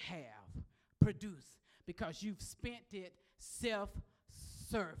should have produced because you've spent it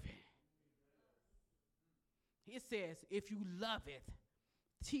self-serving. It says, if you love it,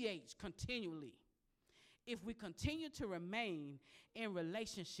 TH, continually. If we continue to remain in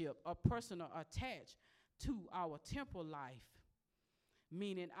relationship or personal attached to our temporal life,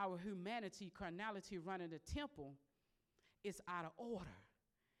 meaning our humanity, carnality running the temple, is out of order.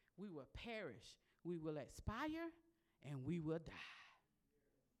 We will perish, we will expire, and we will die.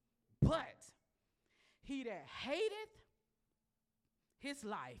 But he that hateth his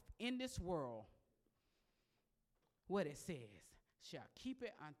life in this world, what it says, shall keep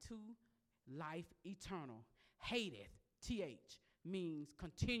it unto life eternal. Hateth, TH, means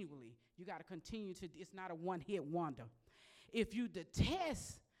continually. You got to continue to, it's not a one-hit wonder. If you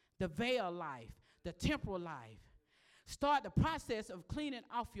detest the veil life, the temporal life, start the process of cleaning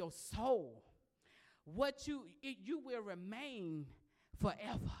off your soul. You will remain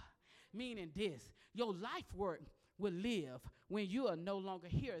forever. Meaning this, your life work will live when you are no longer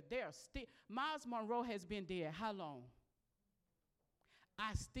here. Miles Monroe has been dead how long?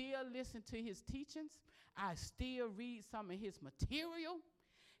 I still listen to his teachings. I still read some of his material.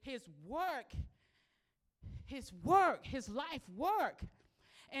 His work, his life work.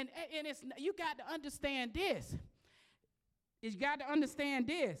 And it's, you got to understand this. You got to understand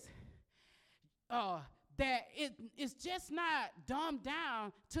this. That it's just not dumbed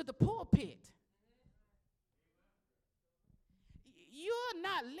down to the pulpit. You're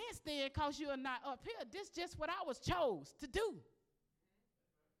not listening because you're not up here. This is just what I was chose to do.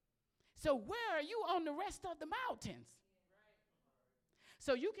 So where are you on the rest of the mountains?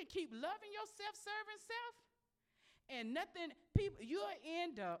 So you can keep loving yourself, serving self, and nothing, people, you'll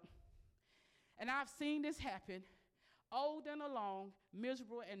end up, and I've seen this happen, old and alone,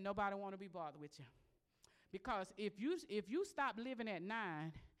 miserable, and nobody want to be bothered with you. Because if you stop living at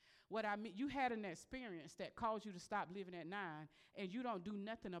 9, what I mean, you had an experience that caused you to stop living at 9, and you don't do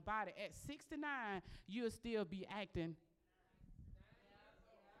nothing about it. At 69, you'll still be acting.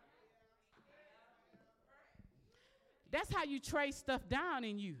 That's how you trace stuff down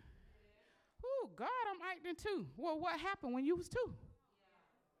in you. Oh, God, I'm acting too. Well, what happened when you was 2?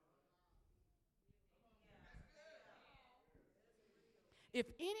 If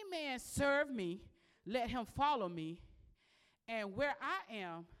any man serve me, let him follow me, and where I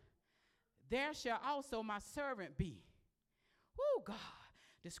am, there shall also my servant be. Oh, God.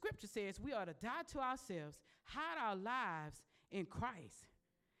 The scripture says we ought to die to ourselves, hide our lives in Christ,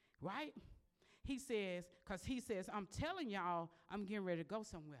 right? He says, because he says, I'm telling y'all, I'm getting ready to go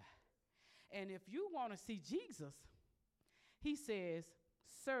somewhere. And if you want to see Jesus, he says,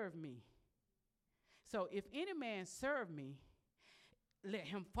 serve me. So if any man serve me, let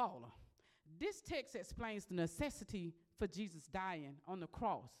him follow. This text explains the necessity for Jesus dying on the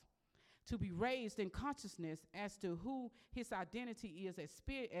cross, to be raised in consciousness as to who his identity is as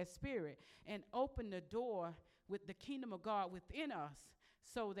spirit, and open the door with the kingdom of God within us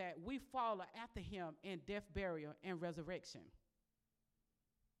so that we follow after him in death, burial, and resurrection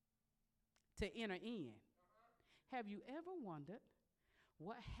to enter in. Have you ever wondered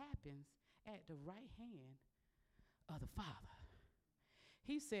what happens at the right hand of the Father?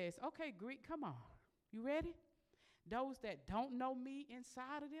 He says, okay, Greek, come on. You ready? those that don't know me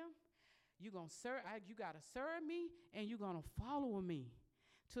inside of them, you got to serve me, and you're going to follow me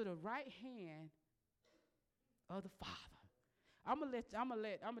to the right hand of the Father. I'm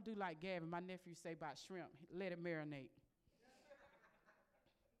gonna do like Gavin, my nephew, say about shrimp. Let it marinate.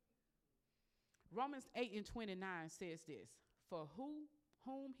 Romans 8:29 says this: for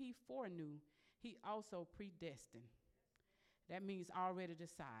whom he foreknew, he also predestined. That means already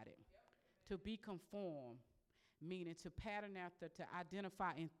decided. To be conformed, meaning to pattern after, to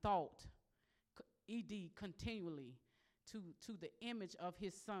identify in thought, continually, to the image of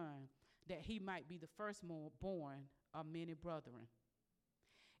his Son, that he might be the firstborn of many brethren.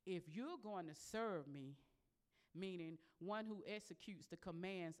 If you're going to serve me, meaning one who executes the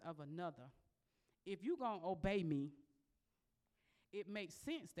commands of another, if you're going to obey me, it makes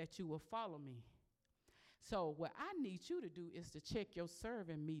sense that you will follow me. So what I need you to do is to check your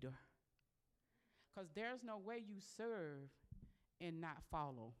serving meter, because there's no way you serve and not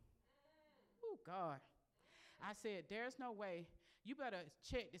follow. Oh, God. I said, there's no way. You better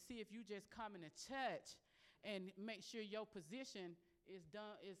check to see if you just come in a church and make sure your position is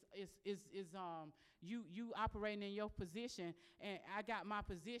done, you operating in your position, and I got my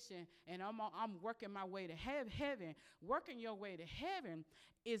position, and I'm working my way to heaven. Working your way to heaven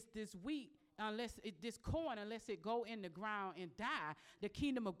is this wheat, this corn, unless it go in the ground and die. The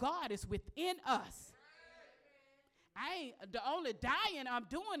kingdom of God is within us. The only dying I'm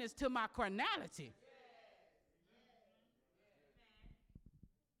doing is to my carnality.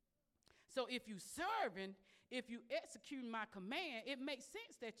 So if you serving, if you execute my command, it makes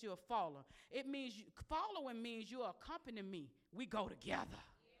sense that you're a follower. It means following means you accompany me. We go together.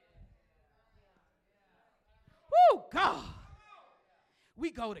 Woo, God.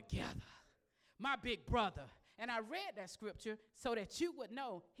 We go together. My big brother. And I read that scripture so that you would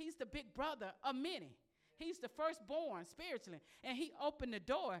know he's the big brother of many. He's the firstborn spiritually. And he opened the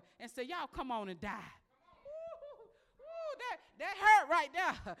door and said, y'all come on and die. That hurt right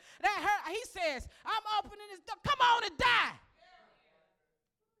there. That hurt. He says, I'm opening this door. Come on and die.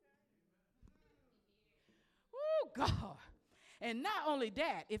 Oh, God. And not only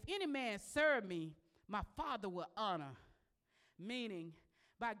that, if any man serve me, my Father will honor. Meaning,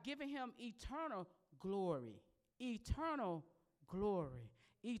 by giving him eternal glory. Eternal glory.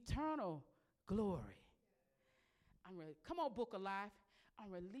 Eternal glory. I'm ready. Come on, Book of Life.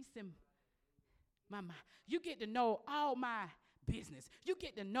 I'm releasing my mind. You get to know all my business. You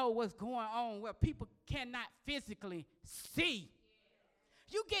get to know what's going on where people cannot physically see.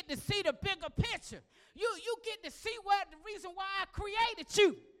 You get to see the bigger picture. You get to see what the reason why I created you.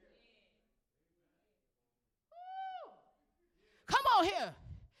 Woo. Come on here.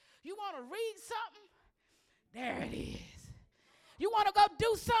 You want to read something? There it is. You want to go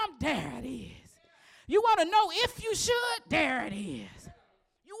do something? There it is. You want to know if you should? There it is.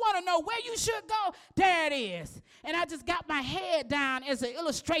 You want to know where you should go? There it is. And I just got my head down as an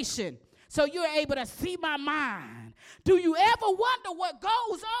illustration so you're able to see my mind. Do you ever wonder what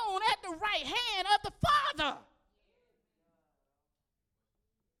goes on at the right hand of the Father?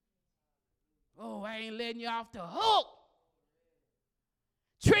 Oh, I ain't letting you off the hook.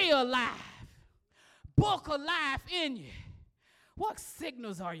 Tree of life, book of life in you. What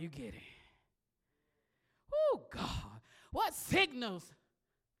signals are you getting? Oh, God. What signals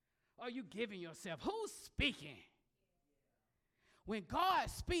are you giving yourself? Who's speaking? When God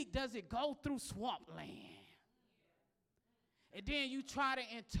speaks, does it go through swampland? And then you try to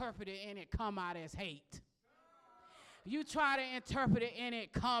interpret it and it come out as hate. You try to interpret it and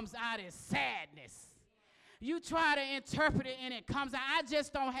it comes out as sadness. You try to interpret it and it comes out. I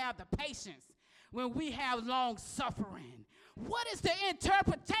just don't have the patience when we have long suffering. What is the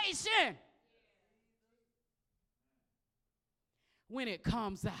interpretation? When it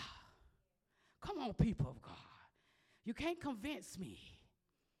comes out. Come on, people of God. You can't convince me.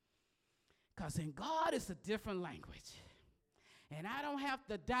 Because in God, it's a different language. And I don't have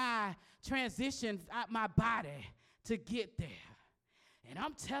to die, transition out my body to get there. And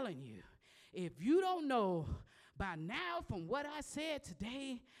I'm telling you, if you don't know by now from what I said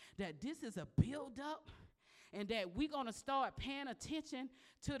today that this is a build-up and that we're going to start paying attention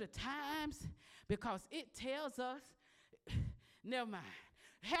to the times because it tells us, never mind.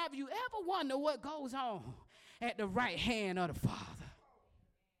 Have you ever wondered what goes on at the right hand of the Father?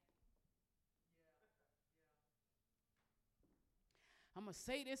 I'm going to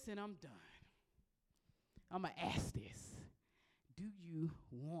say this and I'm done. I'm going to ask this. Do you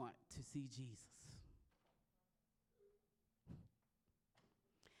want to see Jesus?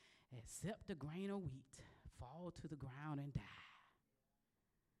 Except the grain of wheat fall to the ground and die.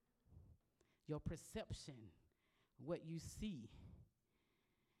 Your perception what you see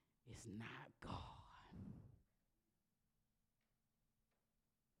is not God.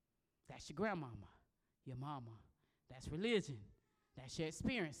 That's your grandmama, your mama. That's religion. That's your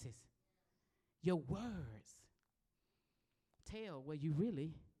experiences. Your words tell where you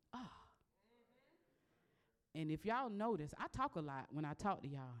really are. And if y'all notice, I talk a lot when I talk to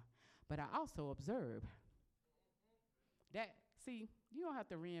y'all, but I also observe. That, see, you don't have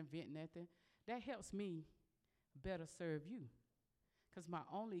to reinvent nothing. That helps me better serve you. Because my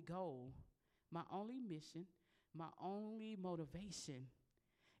only goal, my only mission, my only motivation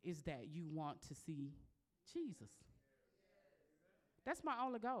is that you want to see Jesus. That's my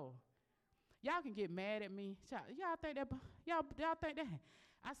only goal. Y'all can get mad at me. Y'all think that? Y'all think that?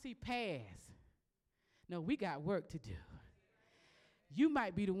 I see paths. No, we got work to do. You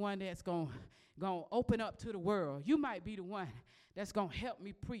might be the one that's gonna open up to the world. You might be the one that's gonna help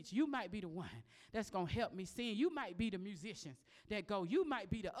me preach. You might be the one that's gonna help me sing. You might be the musicians that go. You might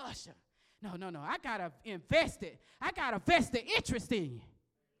be the usher. No. I gotta invest it. I got a vested interest in you.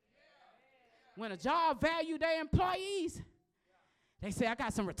 When a job value their employees, they say, I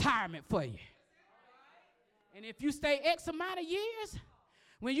got some retirement for you. And if you stay X amount of years,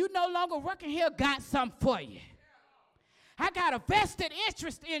 when you no longer working here, got something for you. I got a vested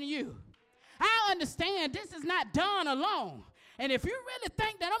interest in you. I understand this is not done alone. And if you really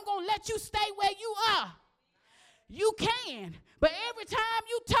think that I'm going to let you stay where you are, you can. But every time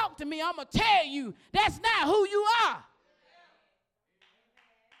you talk to me, I'm going to tell you that's not who you are.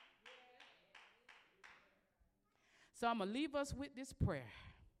 So I'm going to leave us with this prayer.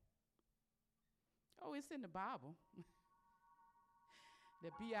 Oh, it's in the Bible.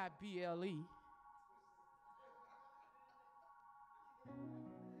 The Bible.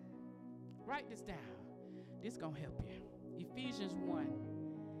 Write this down. This is going to help you. Ephesians 1,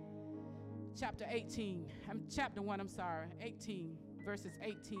 chapter 18, 18, verses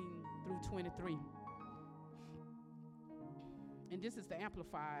 18 through 23. And this is the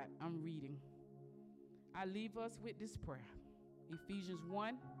Amplified I'm reading. I leave us with this prayer. Ephesians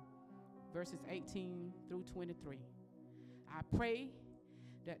 1, verses 18 through 23. I pray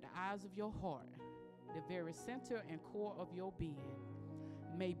that the eyes of your heart, the very center and core of your being,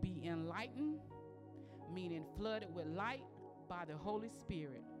 may be enlightened, meaning flooded with light by the Holy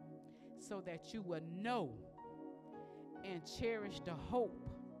Spirit, so that you will know and cherish the hope,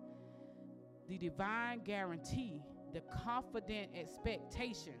 the divine guarantee, the confident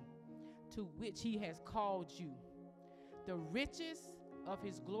expectation to which he has called you, the riches of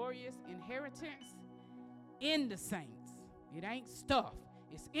his glorious inheritance in the saints. It ain't stuff.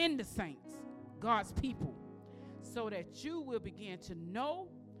 It's in the saints, God's people, so that you will begin to know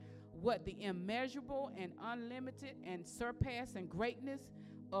what the immeasurable and unlimited and surpassing greatness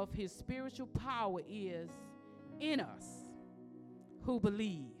of his spiritual power is in us who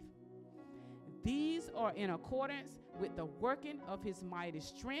believe. These are in accordance with the working of his mighty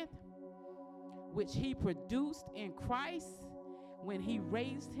strength, which he produced in Christ when he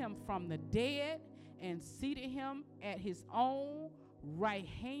raised him from the dead and seated him at his own right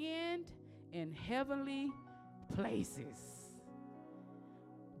hand in heavenly places.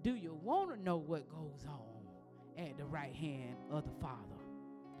 Do you want to know what goes on at the right hand of the Father?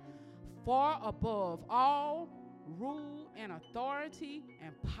 Far above all rule and authority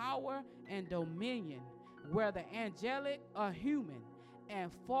and power and dominion, whether angelic or human,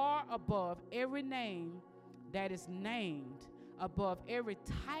 and far above every name that is named, above every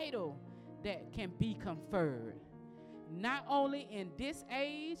title that can be conferred, not only in this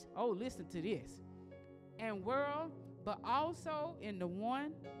age, oh, listen to this, and world, but also in the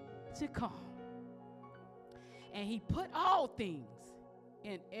one to come. And he put all things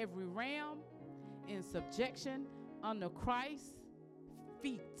in every realm in subjection under Christ's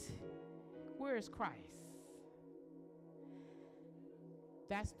feet. Where is Christ?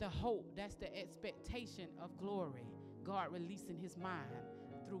 That's the hope. That's the expectation of glory. God releasing his mind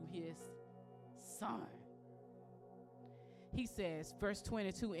through his son. He says, verse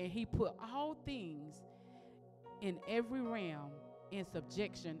 22, and he put all things in every realm in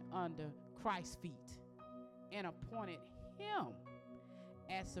subjection under Christ's feet and appointed him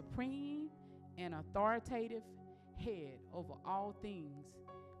as supreme and authoritative head over all things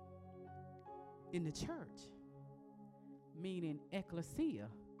in the church, meaning ecclesia,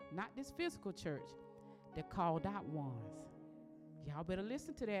 not this physical church, the called out ones. Y'all better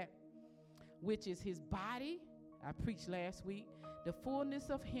listen to that, which is his body. I preached last week, the fullness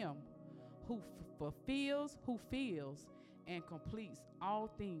of him who fulfills, who fills, and completes all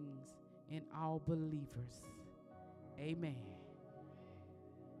things in all believers. Amen.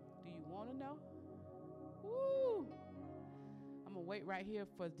 Do you want to know? Woo! wait right here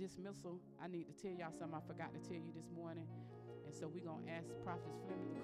for dismissal. I need to tell y'all something I forgot to tell you this morning. And so we're going to ask Prophet Fleming to